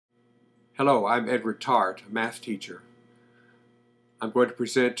Hello, I'm Edward Tarte, a math teacher. I'm going to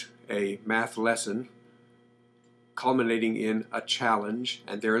present a math lesson culminating in a challenge,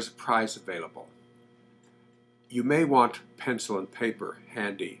 and there is a prize available. You may want pencil and paper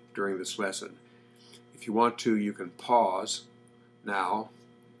handy during this lesson. If you want to, you can pause now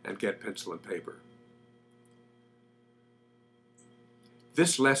and get pencil and paper.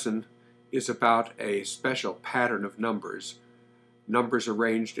 This lesson is about a special pattern of numbers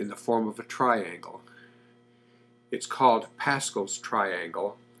arranged in the form of a triangle. It's called Pascal's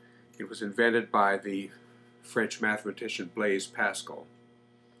triangle. It was invented by the French mathematician Blaise Pascal.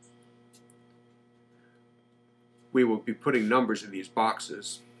 We will be putting numbers in these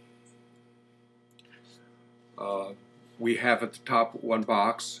boxes. We have at the top one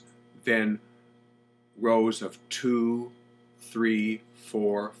box, then rows of 2, 3,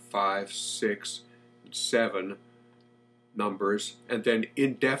 4, 5, 6, and 7 numbers, and then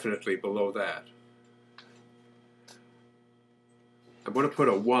indefinitely below that. I'm going to put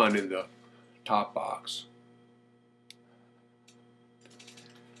a 1 in the top box.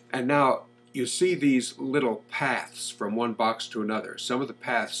 And now you see these little paths from one box to another. Some of the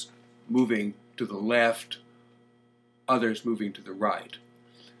paths moving to the left, others moving to the right.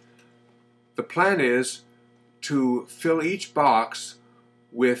 The plan is to fill each box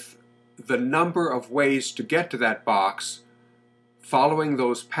with the number of ways to get to that box following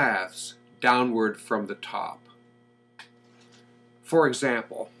those paths downward from the top. For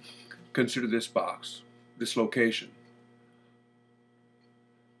example, consider this box, this location.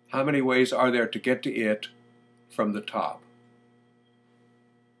 How many ways are there to get to it from the top?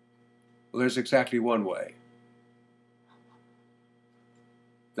 Well, there's exactly one way.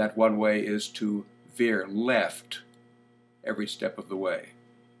 That one way is to veer left every step of the way.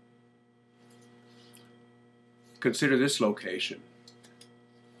 Consider this location.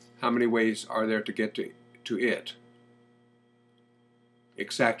 How many ways are there to get to it?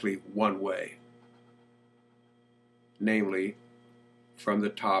 Exactly one way. Namely, from the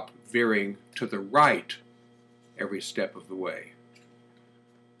top, veering to the right every step of the way.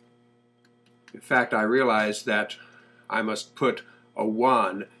 In fact, I realized that I must put a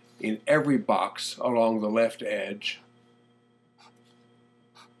 1 in every box along the left edge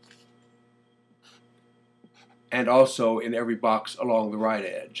and also in every box along the right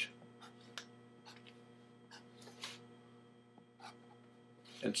edge.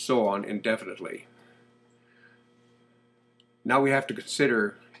 And so on indefinitely. Now we have to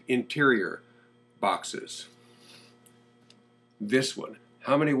consider interior boxes. This one.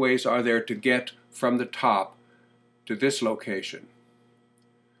 How many ways are there to get from the top to this location?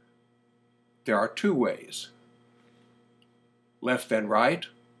 There are 2 ways. Left then right.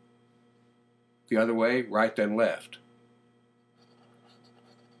 The other way, right then left.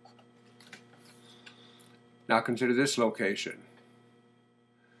 Now consider this location.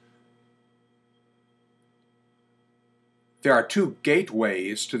 There are 2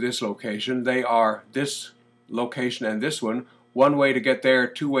 gateways to this location. They are this location and this one. 1 way to get there,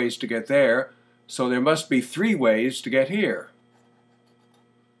 2 ways to get there. So there must be 3 ways to get here.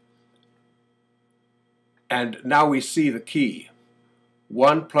 And now we see the key.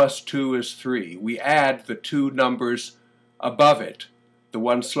 1 plus 2 is 3. We add the 2 numbers above it, the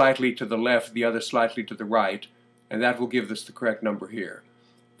one slightly to the left, the other slightly to the right, and that will give us the correct number here.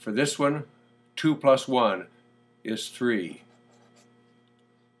 For this one, 2 plus 1 is 3.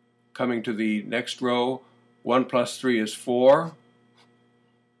 Coming to the next row, 1 plus 3 is 4.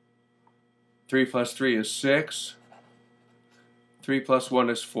 3 plus 3 is 6. 3 plus 1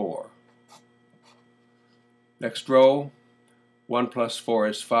 is 4. Next row, 1 plus 4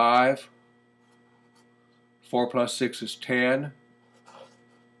 is 5. 4 plus 6 is 10.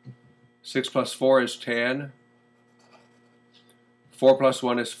 6 plus 4 is 10. 4 plus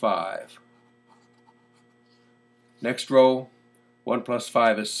 1 is 5. Next row, 1 plus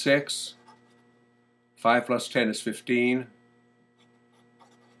 5 is 6. 5 plus 10 is 15.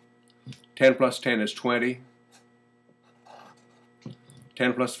 10 plus 10 is 20.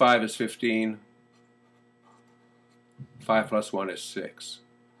 10 plus 5 is 15. 5 plus 1 is 6.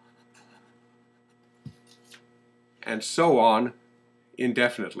 And so on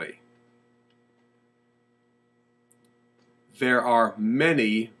indefinitely. There are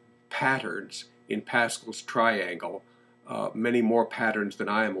many patterns in Pascal's triangle, many more patterns than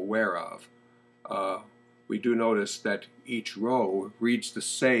I am aware of. We do notice that each row reads the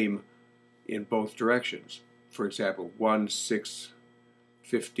same in both directions. For example, 1, 6,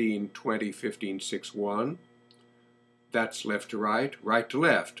 15, 20, 15, 6, 1. That's left to right, right to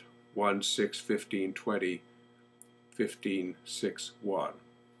left. 1, 6, 15, 20, 15, 6, 1.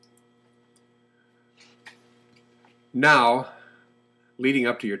 Now, leading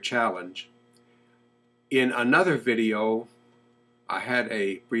up to your challenge, in another video, I had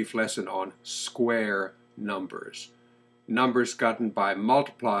a brief lesson on square numbers. Numbers gotten by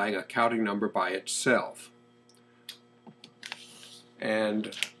multiplying a counting number by itself.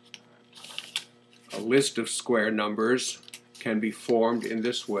 And a list of square numbers can be formed in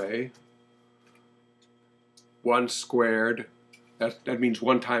this way. 1 squared, that means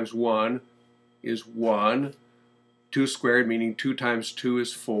 1 times 1 is 1. 2 squared, meaning 2 times 2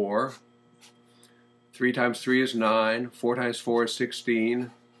 is 4. 3 times 3 is 9. 4 times 4 is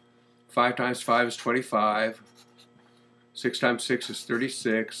 16. 5 times 5 is 25. 6 times 6 is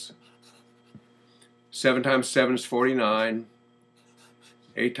 36. 7 times 7 is 49.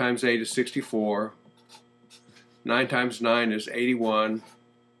 8 times 8 is 64. 9 times 9 is 81.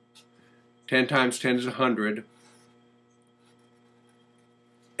 10 times 10 is 100.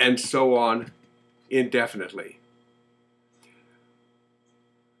 And so on indefinitely.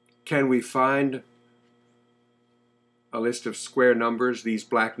 Can we find a list of square numbers, these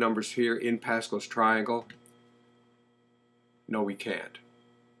black numbers here, in Pascal's triangle? No, we can't.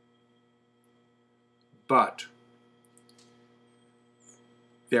 But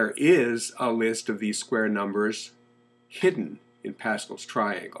there is a list of these square numbers hidden in Pascal's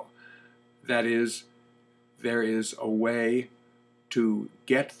triangle. That is, there is a way to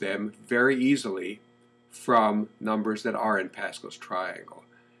get them very easily from numbers that are in Pascal's triangle.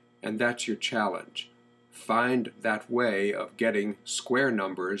 And that's your challenge. Find that way of getting square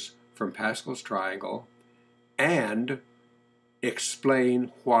numbers from Pascal's triangle and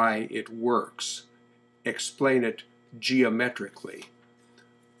explain why it works. Explain it geometrically.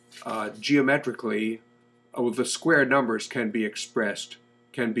 The square numbers can be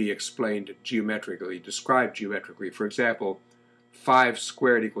explained geometrically, described geometrically. For example, 5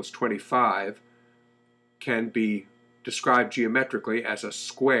 squared equals 25 can be described geometrically as a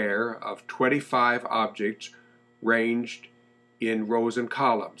square of 25 objects ranged in rows and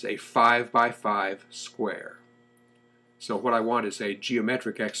columns, a 5 by 5 square. So what I want is a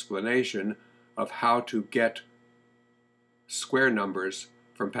geometric explanation of how to get square numbers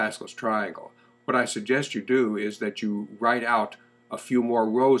from Pascal's triangle. What I suggest you do is that you write out a few more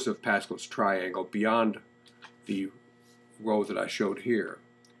rows of Pascal's triangle beyond the row that I showed here.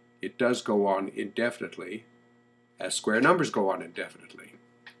 It does go on indefinitely, as square numbers go on indefinitely.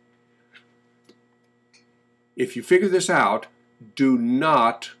 If you figure this out, do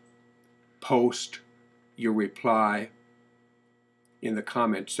not post your reply in the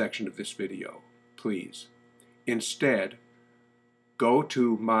comment section of this video, please. Instead, go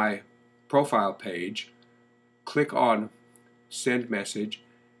to my profile page, click on Send Message,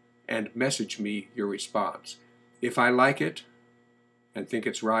 and message me your response. If I like it and think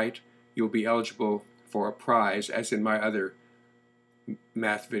it's right, you'll be eligible for a prize, as in my other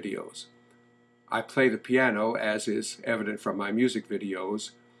math videos. I play the piano, as is evident from my music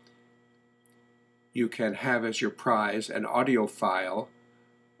videos. You can have as your prize an audio file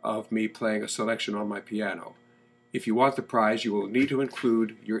of me playing a selection on my piano. If you want the prize, you will need to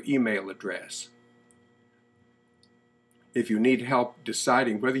include your email address. If you need help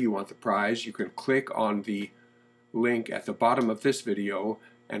deciding whether you want the prize, you can click on the link at the bottom of this video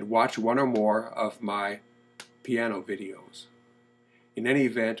and watch one or more of my piano videos. In any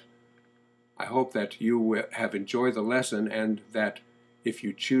event, I hope that you have enjoyed the lesson and that if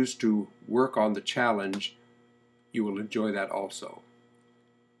you choose to work on the challenge, you will enjoy that also.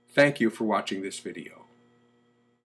 Thank you for watching this video.